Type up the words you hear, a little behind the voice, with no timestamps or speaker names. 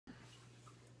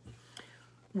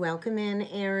Welcome in,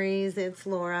 Aries. It's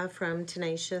Laura from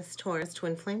Tenacious Taurus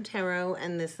Twin Flame Tarot,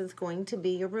 and this is going to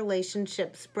be your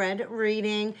relationship spread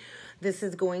reading. This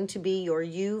is going to be your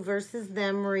you versus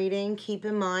them reading. Keep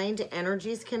in mind,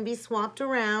 energies can be swapped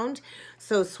around,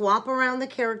 so swap around the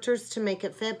characters to make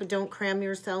it fit, but don't cram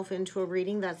yourself into a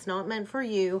reading that's not meant for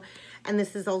you. And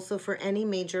this is also for any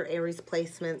major Aries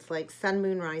placements like Sun,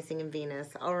 Moon, Rising, and Venus.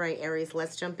 All right, Aries,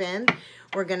 let's jump in.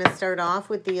 We're going to start off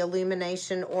with the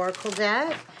Illumination Oracle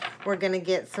deck. We're going to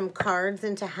get some cards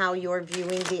into how you're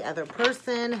viewing the other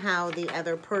person, how the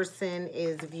other person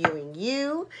is viewing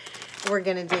you. We're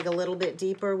going to dig a little bit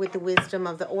deeper with the wisdom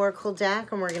of the Oracle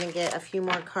deck, and we're going to get a few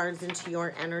more cards into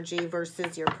your energy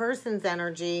versus your person's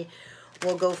energy.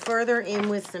 We'll go further in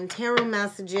with some tarot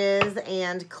messages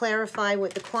and clarify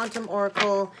with the Quantum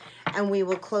Oracle, and we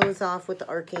will close off with the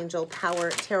Archangel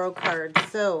Power Tarot cards.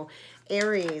 So,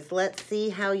 Aries, let's see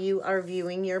how you are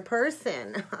viewing your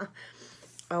person.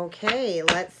 Okay,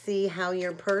 let's see how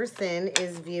your person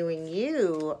is viewing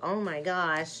you. Oh my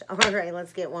gosh. All right,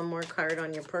 let's get one more card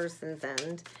on your person's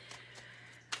end.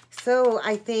 So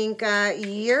I think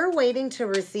you're waiting to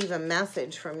receive a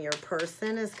message from your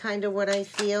person is kind of what I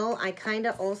feel. I kind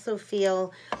of also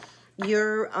feel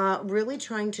you're really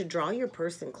trying to draw your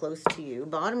person close to you.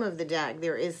 Bottom of the deck,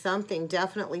 there is something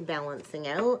definitely balancing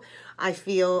out. I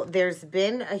feel there's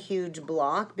been a huge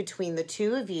block between the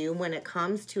two of you when it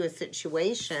comes to a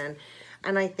situation.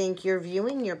 And I think you're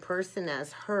viewing your person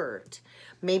as hurt,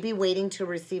 maybe waiting to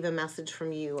receive a message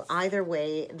from you. Either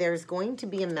way, there's going to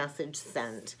be a message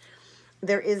sent.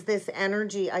 There is this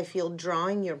energy, I feel,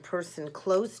 drawing your person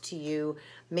close to you,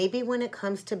 maybe when it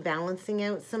comes to balancing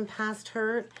out some past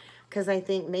hurt, because I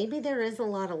think maybe there is a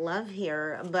lot of love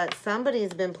here, but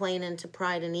somebody's been playing into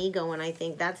pride and ego, and I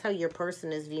think that's how your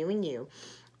person is viewing you.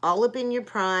 All up in your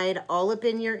pride, all up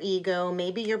in your ego.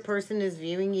 Maybe your person is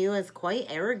viewing you as quite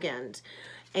arrogant.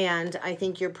 And I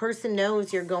think your person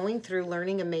knows you're going through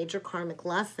learning a major karmic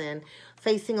lesson,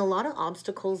 facing a lot of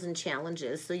obstacles and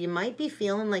challenges. So you might be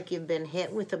feeling like you've been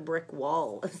hit with a brick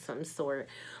wall of some sort.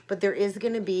 But there is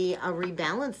going to be a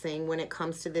rebalancing when it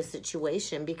comes to this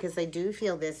situation, because I do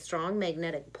feel this strong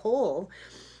magnetic pull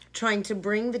trying to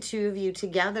bring the two of you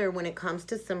together when it comes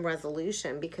to some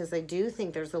resolution, because I do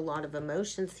think there's a lot of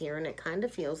emotions here, and it kind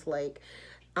of feels like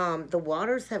the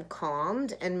waters have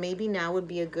calmed, and maybe now would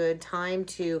be a good time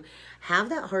to have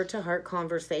that heart-to-heart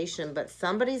conversation. But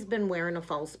somebody's been wearing a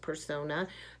false persona.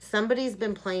 Somebody's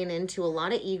been playing into a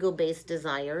lot of ego-based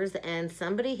desires, and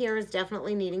somebody here is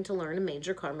definitely needing to learn a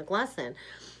major karmic lesson.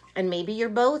 And maybe you're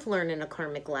both learning a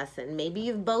karmic lesson. Maybe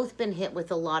you've both been hit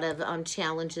with a lot of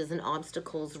challenges and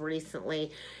obstacles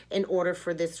recently in order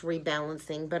for this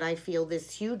rebalancing. But I feel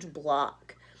this huge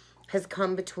block has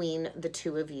come between the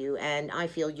two of you, and I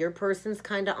feel your person's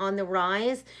kind of on the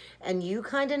rise, and you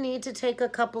kind of need to take a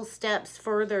couple steps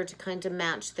further to kind of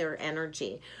match their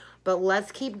energy. But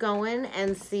let's keep going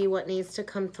and see what needs to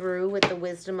come through with the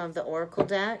wisdom of the Oracle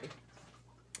deck.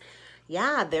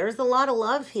 Yeah, there's a lot of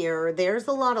love here. There's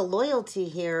a lot of loyalty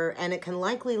here, and it can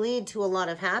likely lead to a lot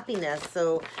of happiness.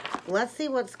 So let's see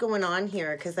what's going on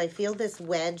here, because I feel this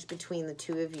wedge between the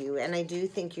two of you, and I do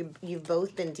think you've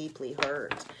both been deeply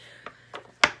hurt,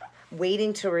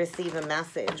 waiting to receive a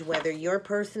message, whether your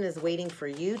person is waiting for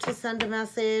you to send a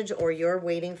message or you're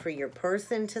waiting for your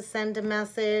person to send a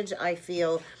message. I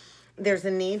feel there's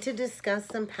a need to discuss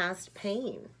some past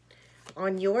pain.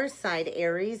 On your side,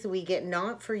 Aries, we get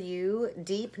not for you,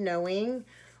 deep knowing,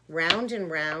 round and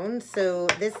round. So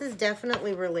this is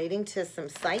definitely relating to some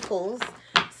cycles,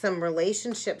 some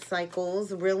relationship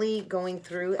cycles, really going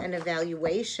through an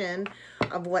evaluation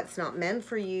of what's not meant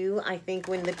for you. I think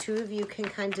when the two of you can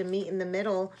kind of meet in the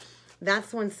middle,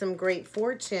 that's when some great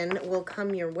fortune will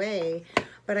come your way.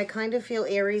 But I kind of feel,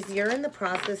 Aries, you're in the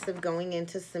process of going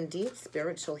into some deep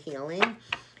spiritual healing,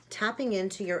 tapping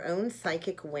into your own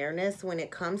psychic awareness when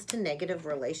it comes to negative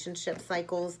relationship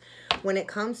cycles, when it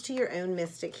comes to your own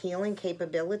mystic healing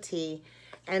capability.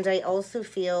 And I also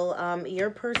feel your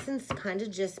person's kind of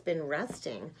just been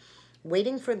resting,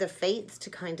 waiting for the fates to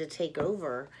kind of take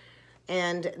over.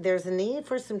 And there's a need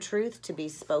for some truth to be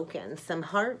spoken, some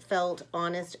heartfelt,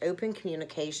 honest, open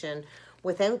communication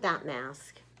without that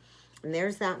mask. And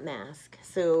there's that mask.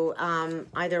 So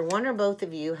either one or both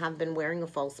of you have been wearing a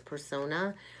false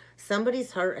persona.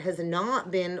 Somebody's heart has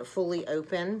not been fully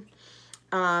open.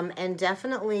 And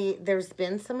definitely there's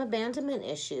been some abandonment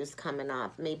issues coming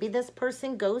up. Maybe this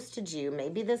person ghosted you.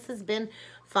 Maybe this has been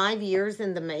 5 years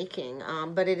in the making.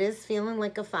 But it is feeling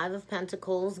like a 5 of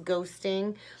Pentacles,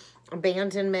 ghosting,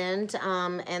 abandonment,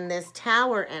 and this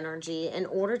Tower energy in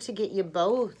order to get you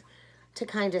both to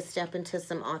kind of step into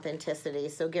some authenticity.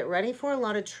 So get ready for a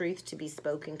lot of truth to be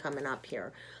spoken coming up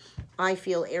here. I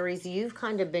feel, Aries, you've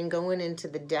kind of been going into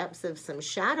the depths of some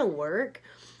shadow work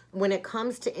when it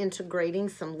comes to integrating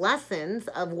some lessons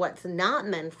of what's not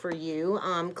meant for you,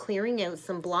 clearing out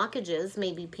some blockages,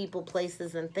 maybe people,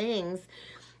 places, and things,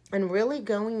 and really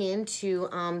going into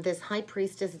this High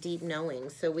Priestess deep knowing.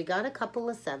 So we got a couple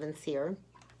of sevens here,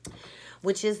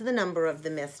 which is the number of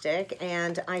the mystic.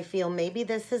 And I feel maybe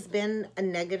this has been a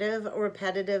negative,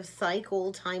 repetitive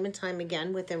cycle time and time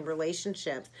again within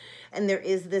relationships. And there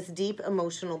is this deep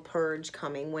emotional purge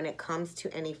coming when it comes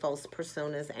to any false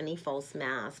personas, any false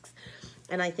masks.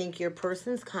 And I think your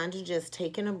person's kind of just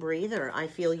taking a breather. I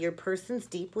feel your person's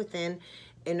deep within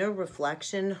inner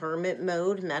reflection, hermit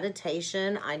mode,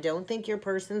 meditation. I don't think your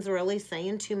person's really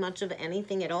saying too much of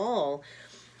anything at all.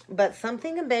 But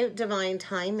something about divine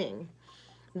timing.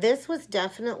 This was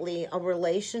definitely a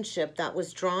relationship that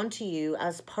was drawn to you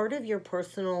as part of your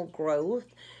personal growth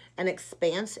and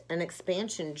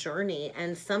expansion journey,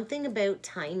 and something about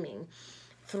timing.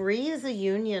 3 is a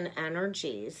union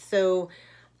energy. So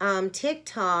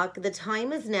TikTok, the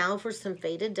time is now for some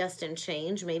fated destined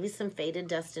change, maybe some fated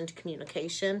destined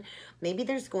communication. Maybe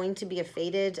there's going to be a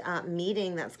fated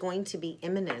meeting that's going to be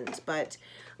imminent. But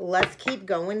let's keep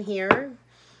going here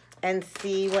and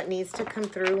see what needs to come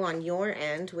through on your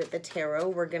end with the tarot.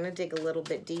 We're going to dig a little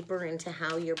bit deeper into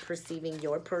how you're perceiving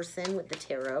your person with the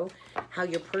tarot, how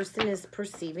your person is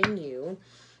perceiving you.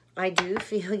 I do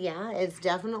feel, yeah, it's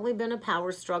definitely been a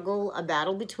power struggle, a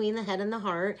battle between the head and the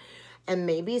heart, and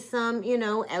maybe some, you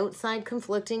know, outside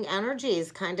conflicting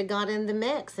energies kind of got in the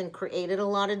mix and created a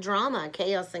lot of drama,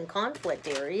 chaos, and conflict,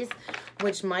 Aries,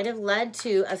 which might have led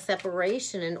to a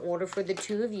separation in order for the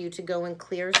two of you to go and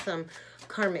clear some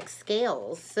karmic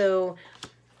scales. So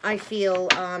I feel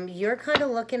you're kind of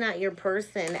looking at your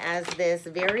person as this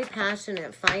very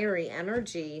passionate, fiery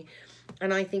energy.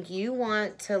 And I think you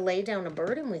want to lay down a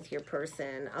burden with your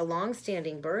person, a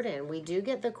long-standing burden. We do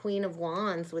get the Queen of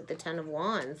Wands with the 10 of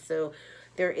Wands. So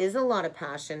there is a lot of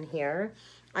passion here.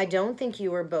 I don't think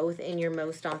you are both in your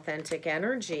most authentic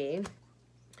energy.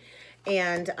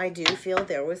 And I do feel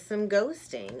there was some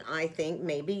ghosting. I think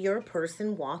maybe your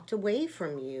person walked away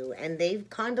from you and they've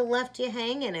kind of left you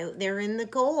hanging out there in the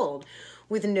cold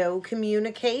with no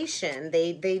communication.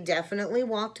 They definitely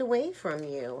walked away from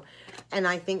you. And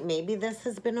I think maybe this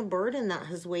has been a burden that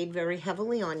has weighed very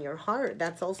heavily on your heart.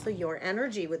 That's also your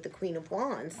energy with the Queen of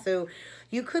Wands. So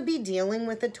you could be dealing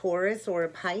with a Taurus or a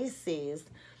Pisces.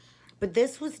 But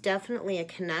this was definitely a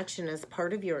connection as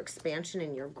part of your expansion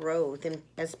and your growth, and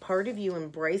as part of you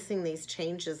embracing these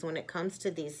changes when it comes to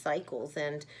these cycles.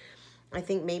 And I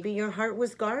think maybe your heart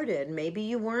was guarded. Maybe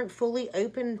you weren't fully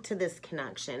open to this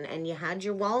connection and you had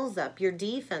your walls up, your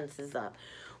defenses up,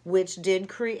 which did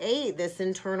create this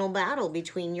internal battle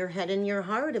between your head and your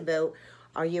heart about,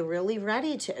 are you really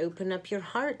ready to open up your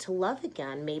heart to love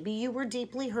again? Maybe you were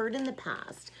deeply hurt in the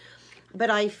past. But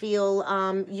I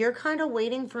feel you're kind of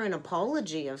waiting for an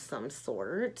apology of some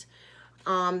sort.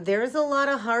 There's a lot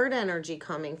of heart energy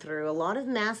coming through, a lot of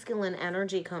masculine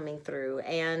energy coming through.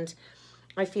 And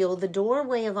I feel the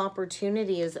doorway of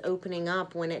opportunity is opening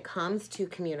up when it comes to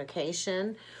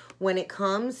communication, when it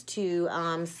comes to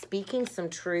speaking some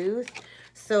truth.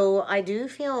 So I do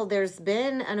feel there's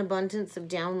been an abundance of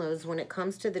downloads when it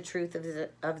comes to the truth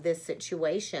of this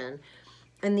situation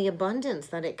and the abundance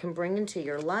that it can bring into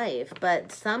your life.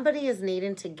 But somebody is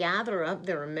needing to gather up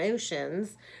their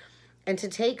emotions and to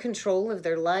take control of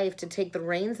their life, to take the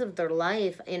reins of their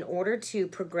life in order to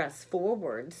progress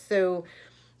forward. So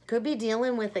could be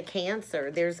dealing with a Cancer.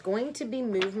 There's going to be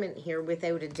movement here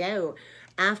without a doubt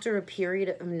after a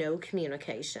period of no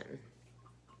communication.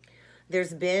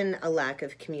 There's been a lack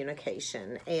of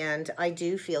communication, and I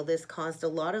do feel this caused a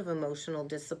lot of emotional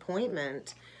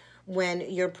disappointment when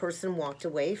your person walked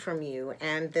away from you,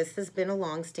 and this has been a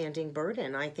long-standing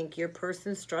burden. I think your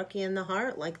person struck you in the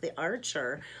heart like the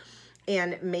Archer,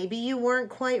 and maybe you weren't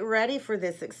quite ready for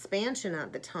this expansion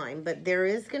at the time, but there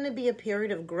is going to be a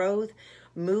period of growth,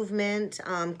 movement,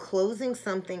 closing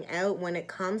something out when it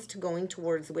comes to going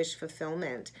towards wish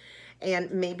fulfillment.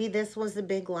 And maybe this was a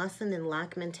big lesson in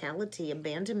lack mentality,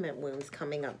 abandonment wounds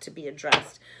coming up to be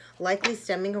addressed, likely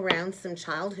stemming around some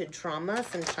childhood trauma,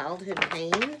 some childhood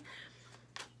pain.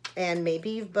 And maybe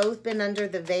you've both been under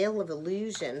the veil of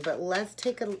illusion. But let's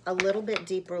take a little bit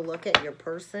deeper look at your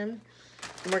person.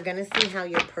 And we're going to see how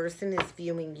your person is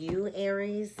viewing you,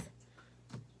 Aries.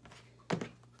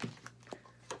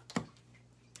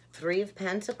 3 of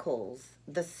Pentacles,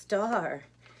 the Star,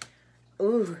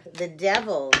 ooh, the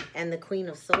Devil, and the Queen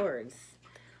of Swords.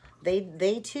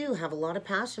 They too have a lot of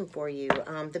passion for you.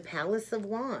 The Palace of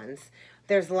Wands.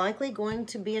 There's likely going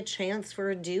to be a chance for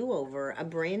a do-over, a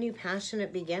brand new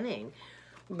passionate beginning.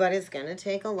 But it's going to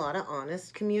take a lot of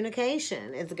honest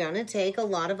communication. It's going to take a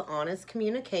lot of honest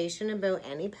communication about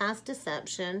any past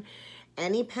deception,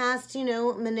 any past,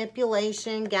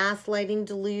 manipulation, gaslighting,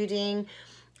 deluding.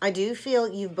 I do feel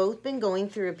you've both been going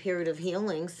through a period of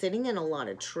healing, sitting in a lot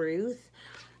of truth.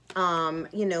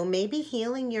 Maybe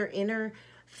healing your inner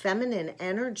feminine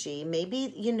energy.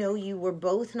 Maybe, you were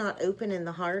both not open in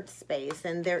the heart space,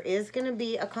 and there is going to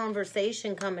be a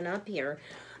conversation coming up here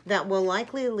that will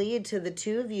likely lead to the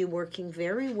two of you working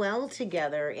very well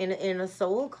together in a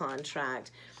soul contract.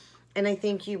 And I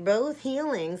think you're both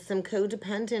healing some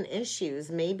codependent issues.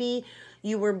 Maybe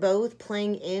you were both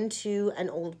playing into an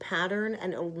old pattern,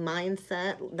 an old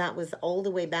mindset that was all the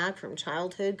way back from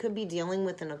childhood. Could be dealing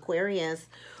with an Aquarius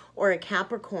or a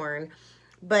Capricorn.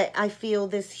 But I feel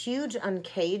this huge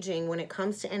uncaging when it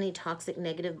comes to any toxic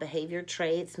negative behavior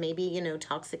traits, maybe,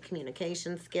 toxic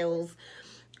communication skills.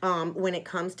 When it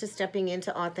comes to stepping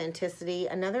into authenticity,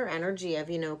 another energy of,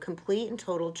 complete and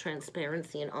total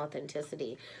transparency and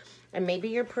authenticity. And maybe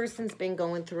your person's been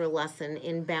going through a lesson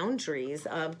in boundaries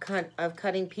of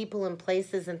cutting people and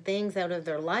places and things out of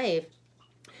their life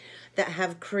that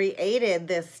have created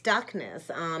this stuckness,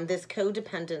 this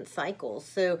codependent cycle.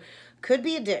 So could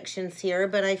be addictions here,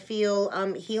 but I feel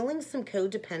healing some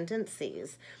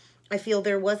codependencies. I feel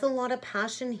there was a lot of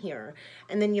passion here,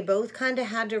 and then you both kind of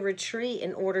had to retreat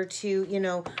in order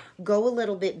to, go a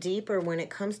little bit deeper when it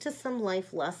comes to some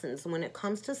life lessons, when it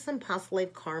comes to some past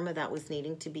life karma that was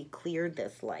needing to be cleared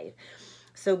this life.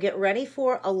 So get ready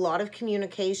for a lot of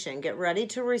communication. Get ready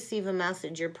to receive a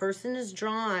message. Your person is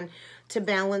drawn to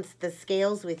balance the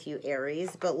scales with you,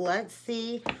 Aries, but let's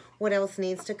see what else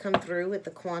needs to come through with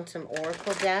the Quantum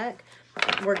Oracle deck.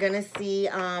 We're going to see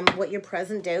what your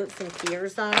present doubts and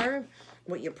fears are,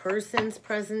 what your person's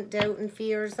present doubt and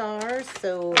fears are.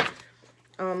 So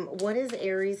what is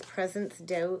Aries' present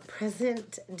doubts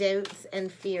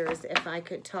and fears, if I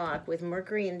could talk, with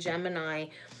Mercury and Gemini?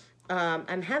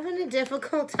 I'm having a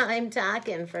difficult time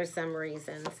talking for some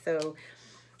reason. So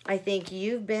I think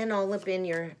you've been all up in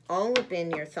your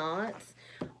thoughts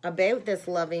about this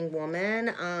loving woman.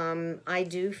 I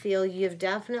do feel you've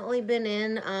definitely been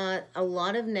in a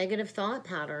lot of negative thought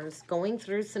patterns, going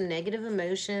through some negative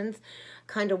emotions,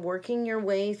 kind of working your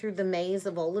way through the maze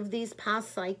of all of these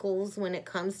past cycles when it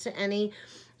comes to any,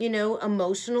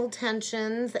 emotional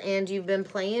tensions, and you've been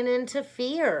playing into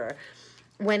fear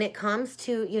when it comes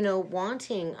to,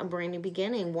 wanting a brand new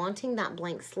beginning, wanting that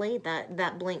blank slate,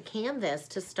 that blank canvas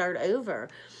to start over.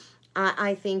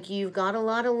 I think you've got a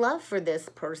lot of love for this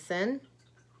person,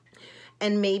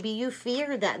 and maybe you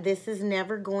fear that this is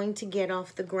never going to get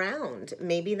off the ground.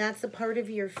 Maybe that's a part of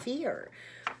your fear,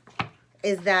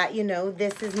 is that,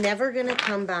 this is never going to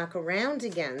come back around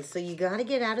again. So you got to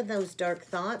get out of those dark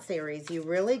thoughts, Aries. You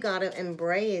really got to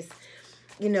embrace,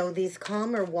 these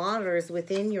calmer waters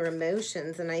within your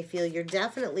emotions. And I feel you're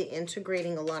definitely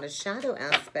integrating a lot of shadow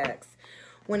aspects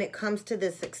when it comes to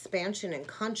this expansion in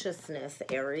consciousness,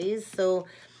 Aries. So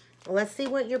let's see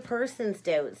what your person's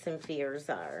doubts and fears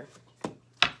are.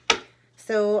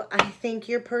 So I think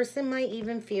your person might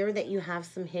even fear that you have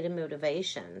some hidden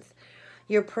motivations.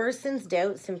 Your person's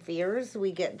doubts and fears,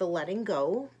 we get the letting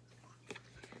go,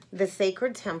 the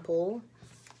sacred temple,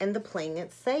 and the playing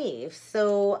it safe.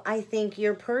 So I think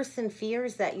your person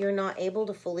fears that you're not able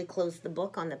to fully close the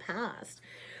book on the past.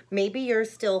 Maybe you're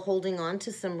still holding on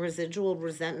to some residual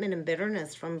resentment and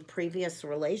bitterness from a previous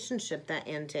relationship that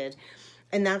ended,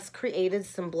 and that's created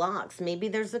some blocks. Maybe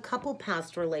there's a couple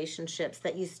past relationships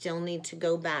that you still need to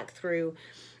go back through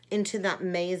into that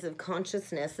maze of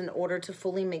consciousness in order to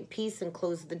fully make peace and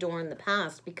close the door in the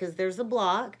past, because there's a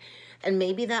block. And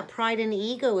maybe that pride and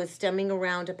ego is stemming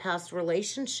around a past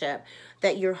relationship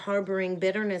that you're harboring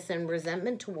bitterness and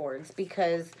resentment towards,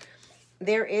 because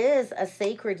there is a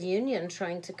sacred union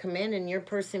trying to come in, and your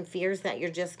person fears that you're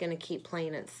just going to keep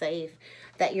playing it safe,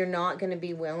 that you're not going to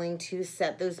be willing to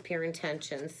set those pure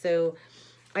intentions. So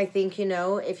I think,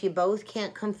 if you both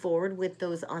can't come forward with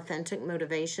those authentic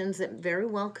motivations, it very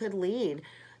well could lead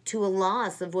to a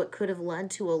loss of what could have led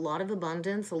to a lot of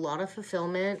abundance, a lot of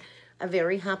fulfillment, a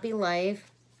very happy life.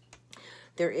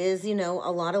 There is, a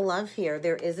lot of love here.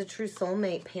 There is a true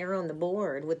soulmate pair on the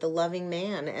board with the loving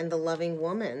man and the loving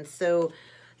woman. So,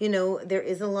 there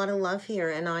is a lot of love here,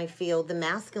 and I feel the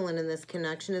masculine in this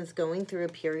connection is going through a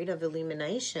period of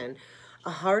illumination,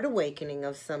 a heart awakening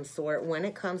of some sort when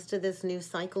it comes to this new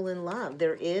cycle in love.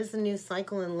 There is a new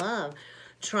cycle in love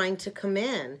trying to come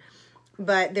in.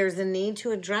 but there's a need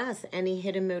to address any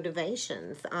hidden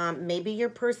motivations. Maybe your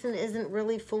person isn't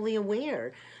really fully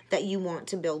aware that you want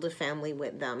to build a family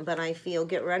with them, but I feel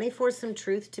get ready for some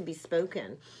truth to be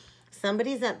spoken.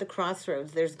 Somebody's at the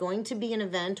crossroads. There's going to be an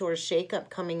event or a shakeup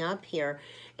coming up here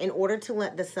in order to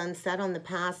let the sun set on the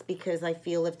past, because I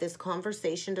feel if this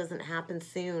conversation doesn't happen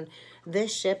soon,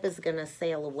 this ship is going to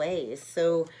sail away.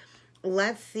 So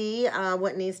let's see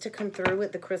what needs to come through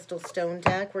with the Crystal Stone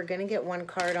deck. We're going to get one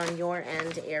card on your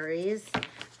end, Aries,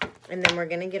 and then we're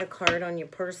going to get a card on your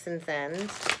person's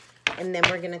end. And then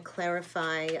we're going to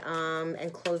clarify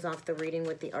and close off the reading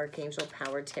with the Archangel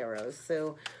Power Tarot.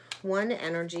 So one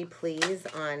energy, please,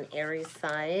 on Aries'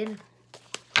 side.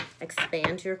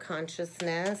 Expand your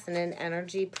consciousness. And an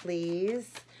energy,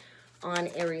 please, on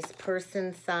Aries'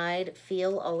 person side.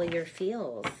 Feel all of your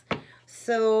feels.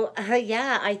 So,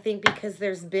 yeah, I think because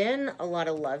there's been a lot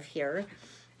of love here.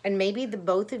 And maybe the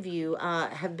both of you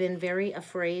have been very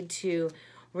afraid to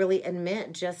really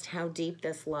admit just how deep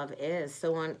this love is.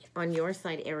 So on your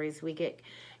side, Aries, we get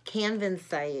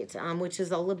Canvansite, which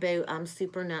is all about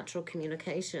supernatural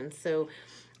communication. So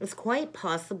it's quite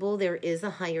possible there is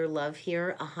a higher love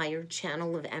here, a higher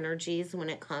channel of energies when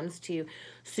it comes to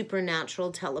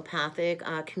supernatural telepathic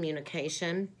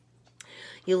communication.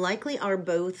 You likely are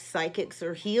both psychics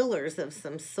or healers of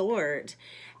some sort.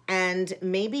 And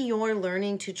maybe you're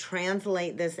learning to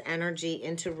translate this energy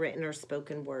into written or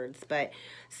spoken words. But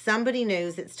somebody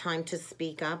knows it's time to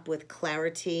speak up with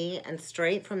clarity and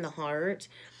straight from the heart.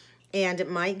 And it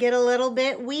might get a little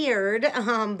bit weird,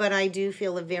 but I do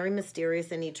feel a very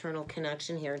mysterious and eternal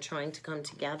connection here trying to come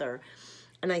together.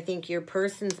 And I think your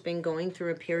person's been going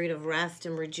through a period of rest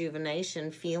and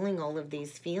rejuvenation, feeling all of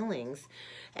these feelings.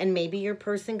 And maybe your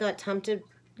person got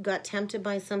tempted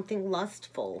by something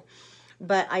lustful.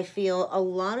 But I feel a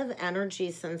lot of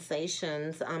energy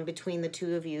sensations between the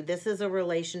two of you. This is a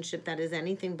relationship that is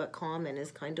anything but common,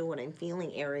 is kind of what I'm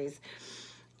feeling, Aries.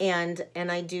 And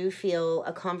I do feel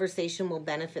a conversation will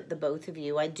benefit the both of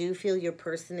you. I do feel your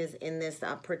person is in this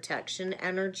protection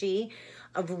energy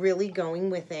of really going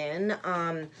within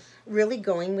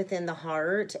the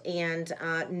heart and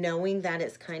knowing that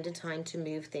it's kind of time to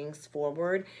move things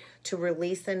forward, to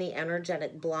release any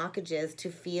energetic blockages,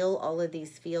 to feel all of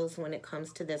these feels when it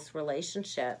comes to this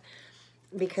relationship.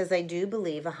 Because I do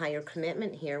believe a higher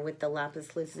commitment here with the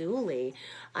lapis lazuli.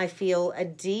 I feel a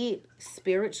deep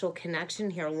spiritual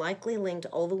connection here, likely linked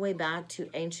all the way back to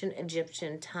ancient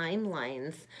Egyptian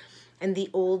timelines and the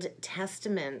Old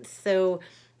Testament. So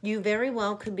you very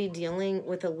well could be dealing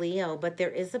with a Leo, but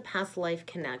there is a past life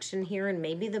connection here, and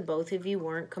maybe the both of you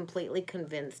weren't completely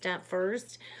convinced at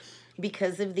first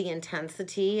because of the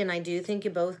intensity. And I do think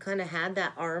you both kind of had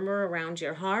that armor around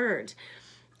your heart.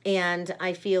 And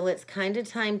I feel it's kind of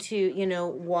time to, you know,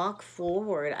 walk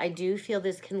forward. I do feel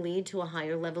this can lead to a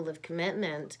higher level of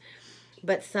commitment.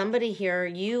 But somebody here,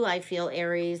 I feel,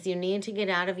 Aries, you need to get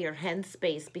out of your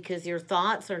headspace because your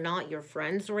thoughts are not your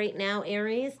friends right now,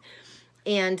 Aries.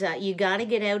 And you got to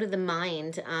get out of the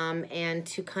mind and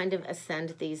to kind of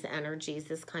ascend these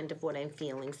energies is kind of what I'm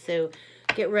feeling. So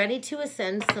get ready to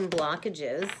ascend some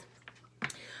blockages.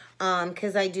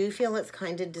 Because I do feel it's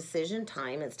kind of decision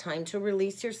time. It's time to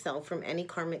release yourself from any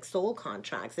karmic soul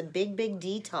contracts, a big, big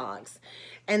detox.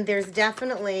 And there's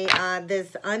definitely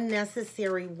this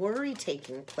unnecessary worry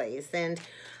taking place. And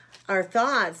our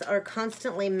thoughts are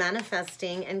constantly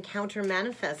manifesting and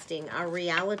counter-manifesting our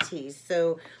realities.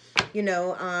 So, you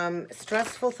know,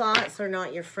 stressful thoughts are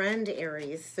not your friend,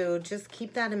 Aries. So just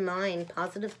keep that in mind,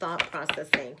 positive thought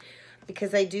processing.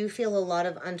 Because I do feel a lot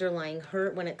of underlying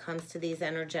hurt when it comes to these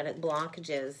energetic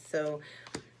blockages. So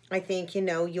I think, you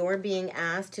know, you're being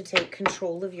asked to take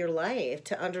control of your life,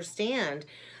 to understand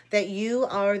that you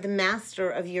are the master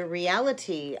of your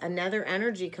reality. Another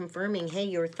energy confirming, hey,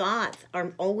 your thoughts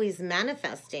are always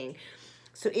manifesting.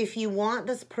 So if you want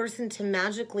this person to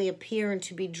magically appear and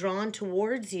to be drawn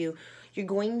towards you, you're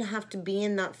going to have to be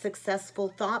in that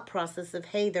successful thought process of,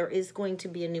 hey, there is going to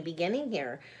be a new beginning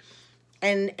here.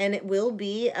 And it will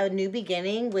be a new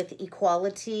beginning with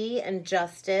equality and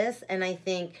justice. And I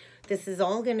think this is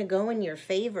all going to go in your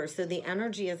favor. So the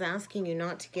energy is asking you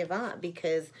not to give up,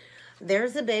 because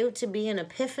there's about to be an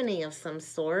epiphany of some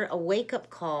sort, a wake-up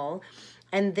call.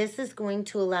 And this is going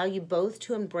to allow you both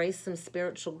to embrace some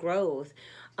spiritual growth.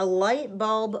 A light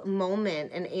bulb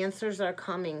moment, and answers are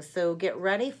coming. So get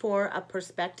ready for a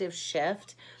perspective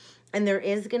shift. And there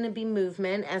is going to be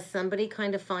movement as somebody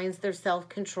kind of finds their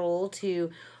self-control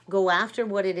to go after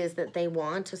what it is that they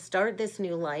want, to start this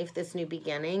new life, this new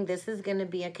beginning. This is going to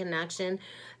be a connection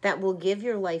that will give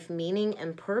your life meaning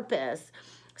and purpose.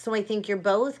 So I think you're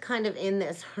both kind of in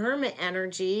this hermit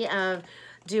energy of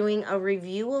doing a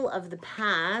review of the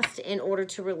past in order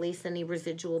to release any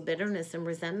residual bitterness and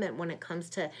resentment when it comes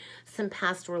to some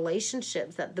past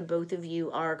relationships that the both of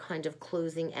you are kind of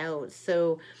closing out.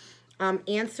 So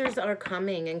answers are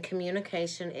coming and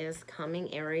communication is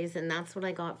coming, Aries, and that's what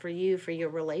I got for you for your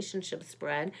relationship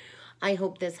spread. I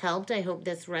hope this helped. I hope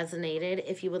this resonated.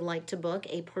 If you would like to book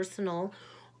a personal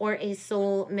or a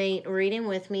soulmate reading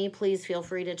with me, please feel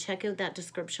free to check out that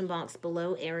description box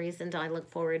below, Aries, and I look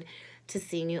forward to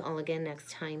seeing you all again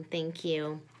next time. Thank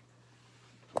you.